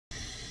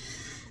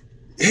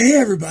Hey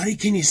everybody,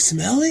 can you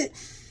smell it?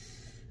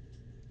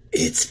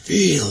 It's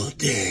field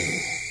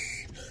day.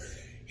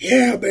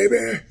 Yeah,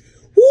 baby.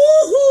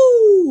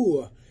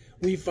 Woohoo!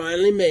 We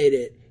finally made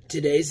it.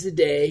 Today's the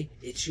day.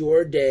 It's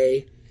your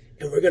day.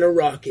 And we're going to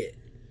rock it.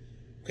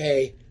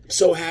 Okay? I'm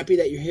so happy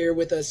that you're here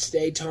with us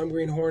today, Tom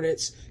Green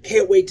Hornets.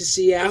 Can't wait to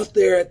see you out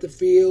there at the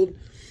field.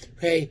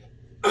 Okay?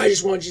 I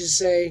just wanted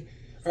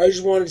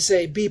to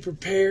say, be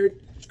prepared,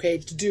 okay,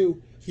 to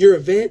do your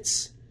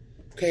events.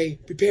 Okay?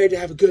 Prepared to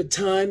have a good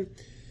time.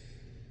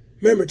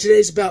 Remember,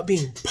 today's about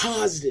being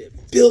positive,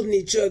 building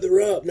each other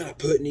up, not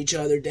putting each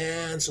other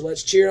down. So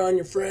let's cheer on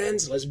your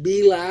friends. Let's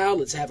be loud.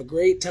 Let's have a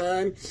great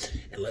time.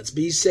 And let's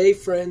be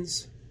safe,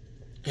 friends.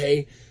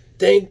 Okay?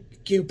 Thank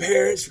you,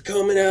 parents, for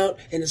coming out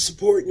and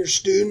supporting your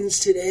students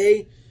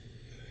today.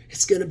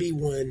 It's going to be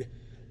one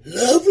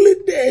lovely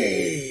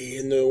day,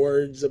 in the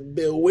words of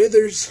Bill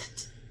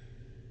Withers.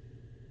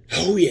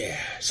 Oh,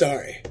 yeah.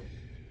 Sorry.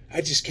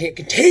 I just can't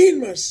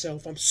contain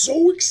myself. I'm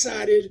so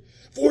excited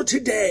for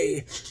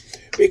today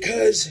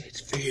because it's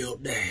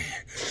field day.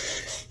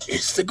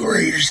 It's the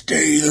greatest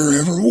day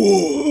there ever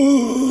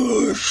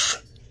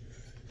was.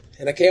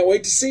 And I can't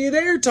wait to see you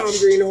there, Tom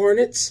Green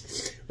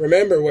Hornets.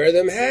 Remember, wear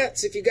them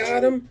hats if you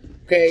got them.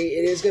 Okay,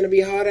 it is going to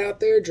be hot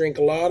out there. Drink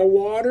a lot of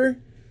water.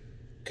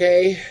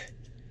 Okay,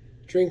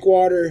 drink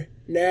water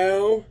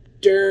now,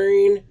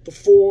 during,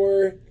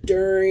 before,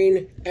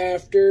 during,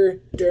 after,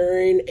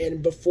 during,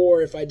 and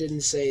before, if I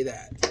didn't say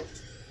that.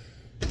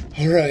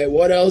 All right,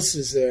 what else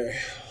is there?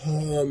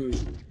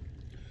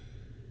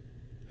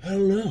 I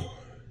don't know.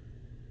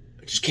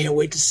 I just can't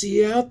wait to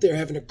see you out there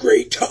having a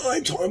great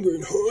time, Tom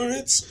Green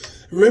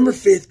Hornets. Remember,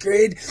 5th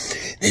grade,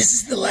 this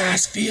is the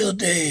last field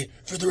day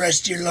for the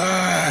rest of your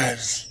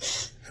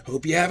lives.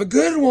 Hope you have a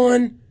good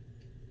one.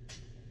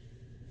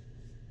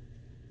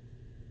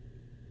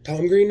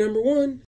 Tom Green #1.